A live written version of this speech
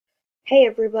Hey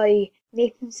everybody,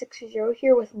 Nathan60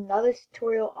 here with another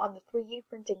tutorial on the 3D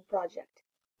printing project.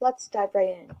 Let's dive right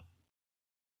in.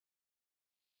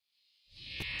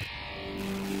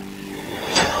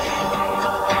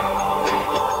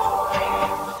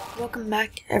 Welcome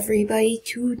back everybody.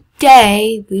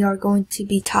 Today we are going to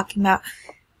be talking about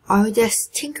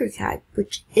Autodesk tinkercad,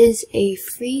 which is a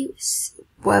free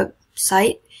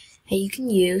website that you can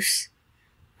use.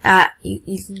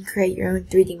 You can create your own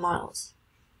 3D models.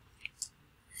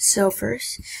 So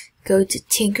first, go to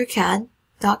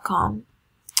tinkercad.com.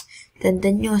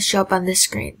 Then you'll show up on this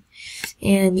screen.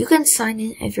 And you can sign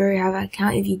in if you already have an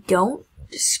account. If you don't,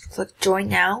 just click join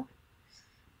now.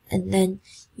 And then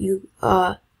you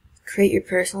create your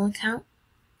personal account.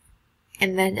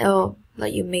 And then it'll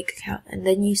let you make an account. And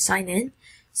then you sign in.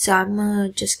 So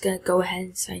I'm just gonna go ahead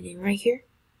and sign in right here.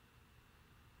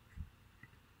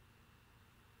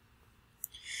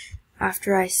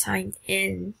 After I sign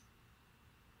in,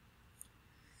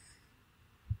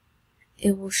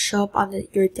 it will show up on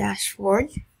your dashboard,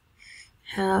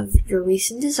 have your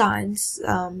recent designs,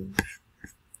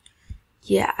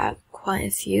 yeah, I have quite a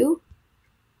few,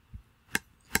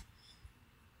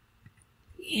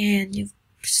 and you have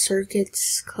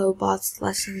circuits, cobots,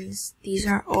 lessons. These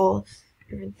are all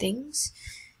different things.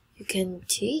 You can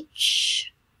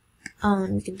teach,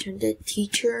 you can turn to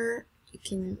teacher, you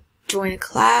can join a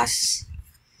class,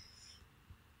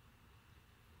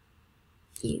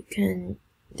 you can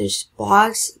there's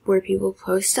blogs where people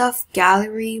post stuff,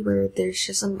 gallery where there's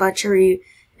just a bunch of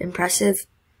impressive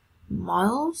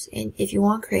models, and if you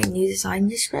want to create a new design,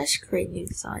 just press create new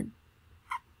design.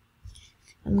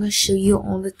 I'm going to show you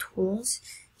all the tools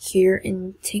here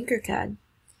in tinkercad.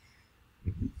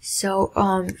 So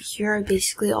here are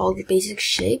basically all the basic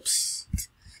shapes.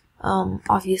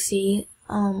 Obviously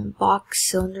box,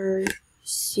 cylinder,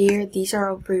 sphere, these are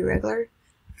all pretty regular.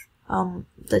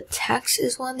 The text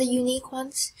is one of the unique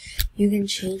ones. You can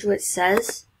change what it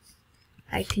says.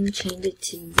 I can change it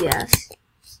to yes,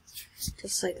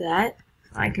 just like that.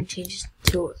 I can change it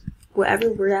to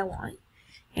whatever word I want.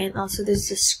 And also there's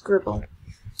the scribble,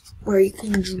 where you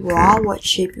can draw what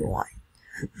shape you want.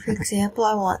 For example,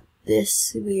 I want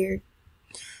this weird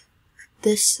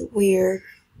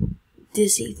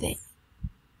dizzy thing.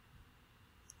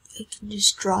 I can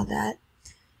just draw that.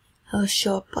 It'll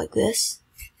show up like this.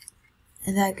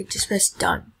 And then I could just press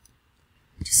done.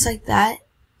 Just like that.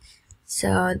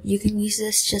 So you can use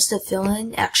this just to fill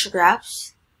in extra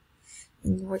gaps.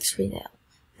 And it works pretty well.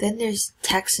 Then there's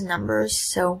text and numbers.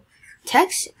 So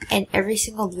text and every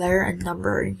single letter and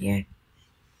number in here.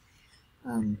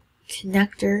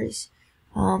 Connectors.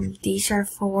 These are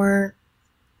for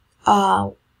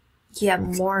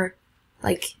more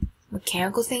like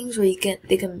mechanical things where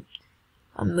they can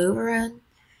move around.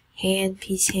 Hand,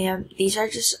 piece, ham. These are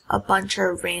just a bunch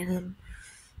of random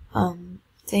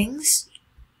things.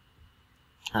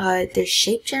 There's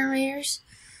shape generators,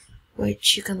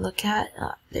 which you can look at.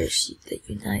 There's the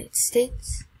United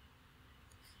States.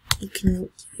 You can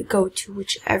go to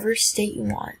whichever state you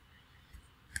want.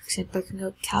 For example, I can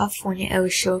go to California. It will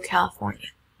show California.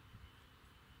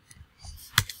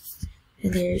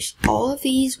 And there's all of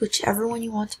these, whichever one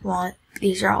you want.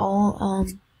 These are all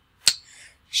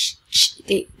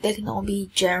they can all be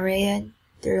generated.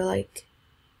 They're like,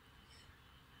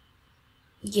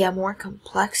 yeah, more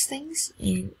complex things.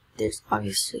 And there's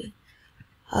obviously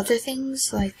other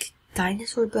things like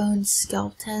dinosaur bones,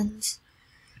 skeletons,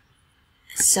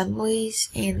 assemblies,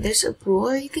 and there's a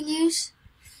ruler you can use.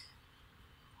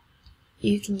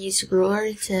 You can use a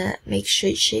ruler to make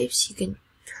straight shapes. You can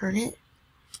turn it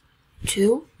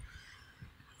too.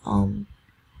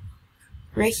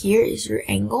 Right here is your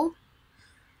angle.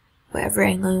 Whatever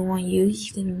angle you want to use,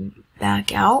 you can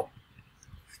back out.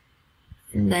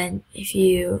 And then if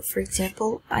you, for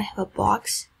example, I have a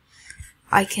box,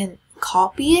 I can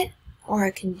copy it or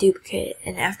I can duplicate it.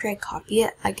 And after I copy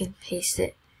it, I can paste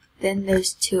it. Then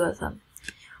there's two of them.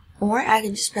 Or I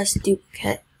can just press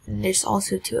duplicate and there's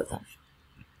also two of them.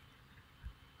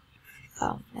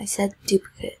 I said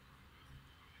duplicate.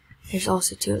 There's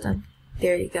also two of them.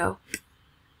 There you go.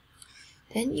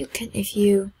 Then you can, if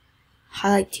you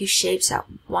highlight two shapes at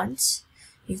once,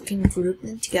 you can group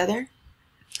them together,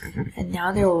 and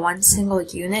now they're one single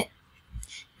unit.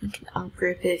 You can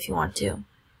ungroup it if you want to,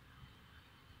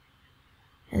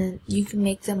 and then you can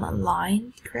make them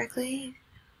align correctly.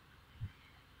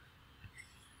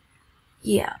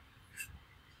 Yeah,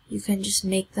 you can just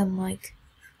make them like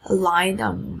aligned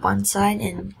on one side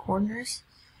and corners.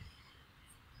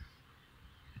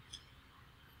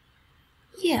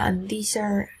 Yeah, and these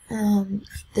are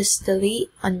this delete,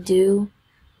 undo,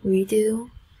 redo.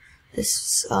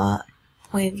 This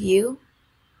point of view.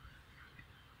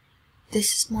 This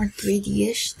is more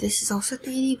 3D-ish. This is also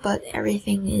 3D, but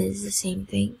everything is the same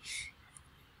thing.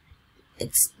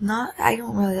 It's not, I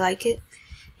don't really like it.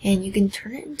 And you can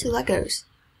turn it into Legos.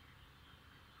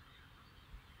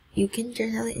 You can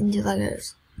turn it into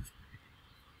Legos.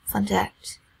 Fun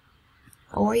fact.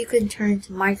 Or you can turn it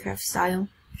into Minecraft style.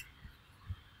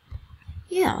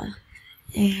 Yeah.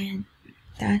 And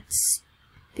that's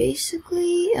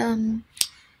basically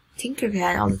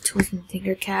tinkercad. All the tools in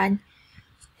tinkercad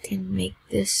can make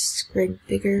this grid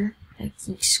bigger, like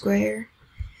each square.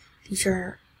 These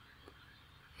are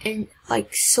like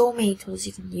so many tools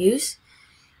you can use,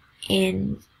 and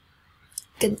you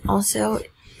can also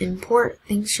import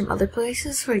things from other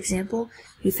places. For example,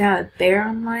 if you found a bear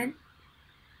online,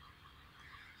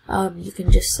 you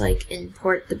can just like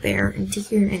import the bear into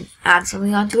here and add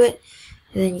something onto it,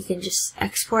 and then you can just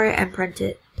export it and print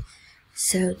it.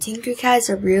 So tinkercad is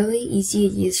a really easy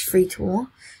to use free tool.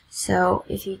 So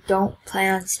if you don't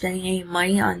plan on spending any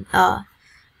money on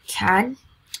CAD,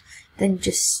 then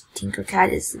just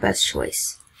tinkercad is the best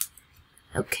choice.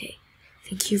 Okay,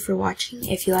 thank you for watching.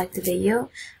 If you liked the video,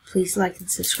 please like and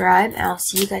subscribe, and I'll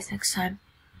see you guys next time.